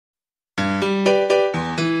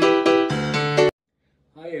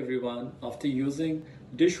everyone. After using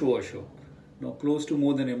dishwasher, now close to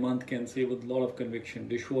more than a month, can say with a lot of conviction,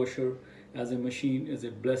 dishwasher as a machine is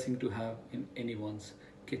a blessing to have in anyone's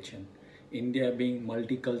kitchen. India being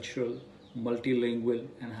multicultural, multilingual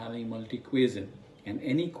and having multi-cuisine, and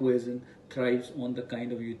any cuisine thrives on the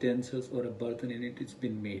kind of utensils or a burden in it's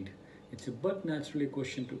been made. It's a but naturally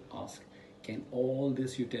question to ask, can all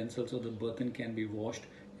these utensils or the burden can be washed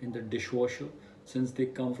in the dishwasher, since they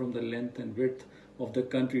come from the length and width of the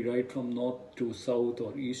country, right from north to south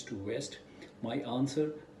or east to west? My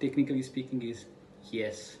answer, technically speaking, is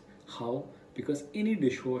yes. How? Because any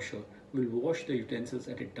dishwasher will wash the utensils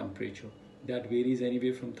at a temperature that varies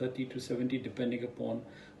anywhere from 30 to 70 depending upon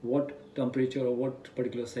what temperature or what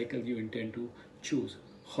particular cycle you intend to choose.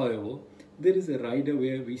 However, there is a rider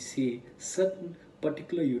where we say certain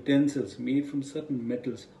particular utensils made from certain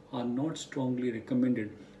metals are not strongly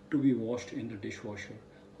recommended to be washed in the dishwasher.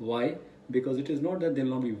 Why? Because it is not that they'll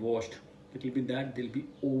not be washed, it will be that they'll be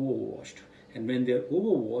overwashed. And when they're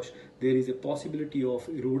overwashed, there is a possibility of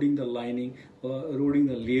eroding the lining or eroding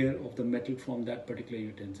the layer of the metal from that particular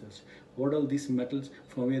utensils. What are these metals?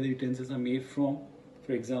 From where the utensils are made from?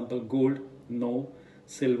 For example, gold? No.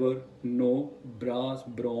 Silver? No. Brass,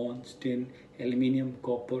 bronze, tin, aluminium,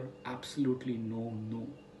 copper? Absolutely no.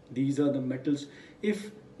 These are the metals.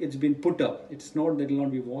 If it's been put up, it's not that they'll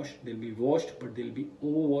not be washed, they'll be washed, but they'll be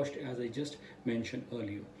overwashed, as I just mentioned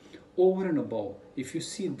earlier. Over and above, if you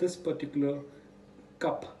see this particular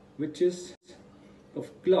cup, which is of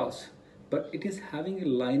glass, but it is having a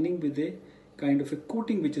lining with a kind of a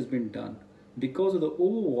coating which has been done. Because of the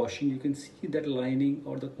overwashing, you can see that lining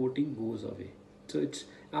or the coating goes away. So it's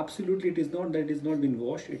absolutely, it is not that it is not been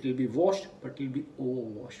washed, it will be washed, but it will be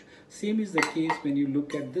overwashed. Same is the case when you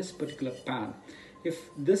look at this particular pan. If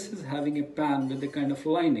this is having a pan with a kind of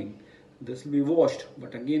lining, this will be washed,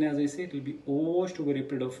 but again, as I said, it will be overwashed over a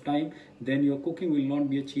period of time. Then your cooking will not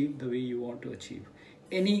be achieved the way you want to achieve.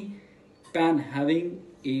 Any pan having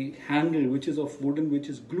a handle which is of wooden, which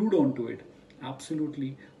is glued onto it,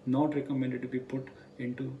 absolutely not recommended to be put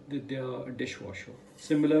into the dishwasher.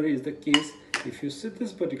 Similar is the case if you see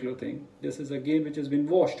this particular thing. This is again which has been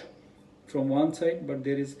washed from one side, but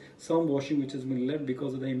there is some washing which has been left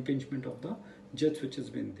because of the impingement of the jets which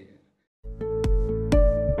has been there.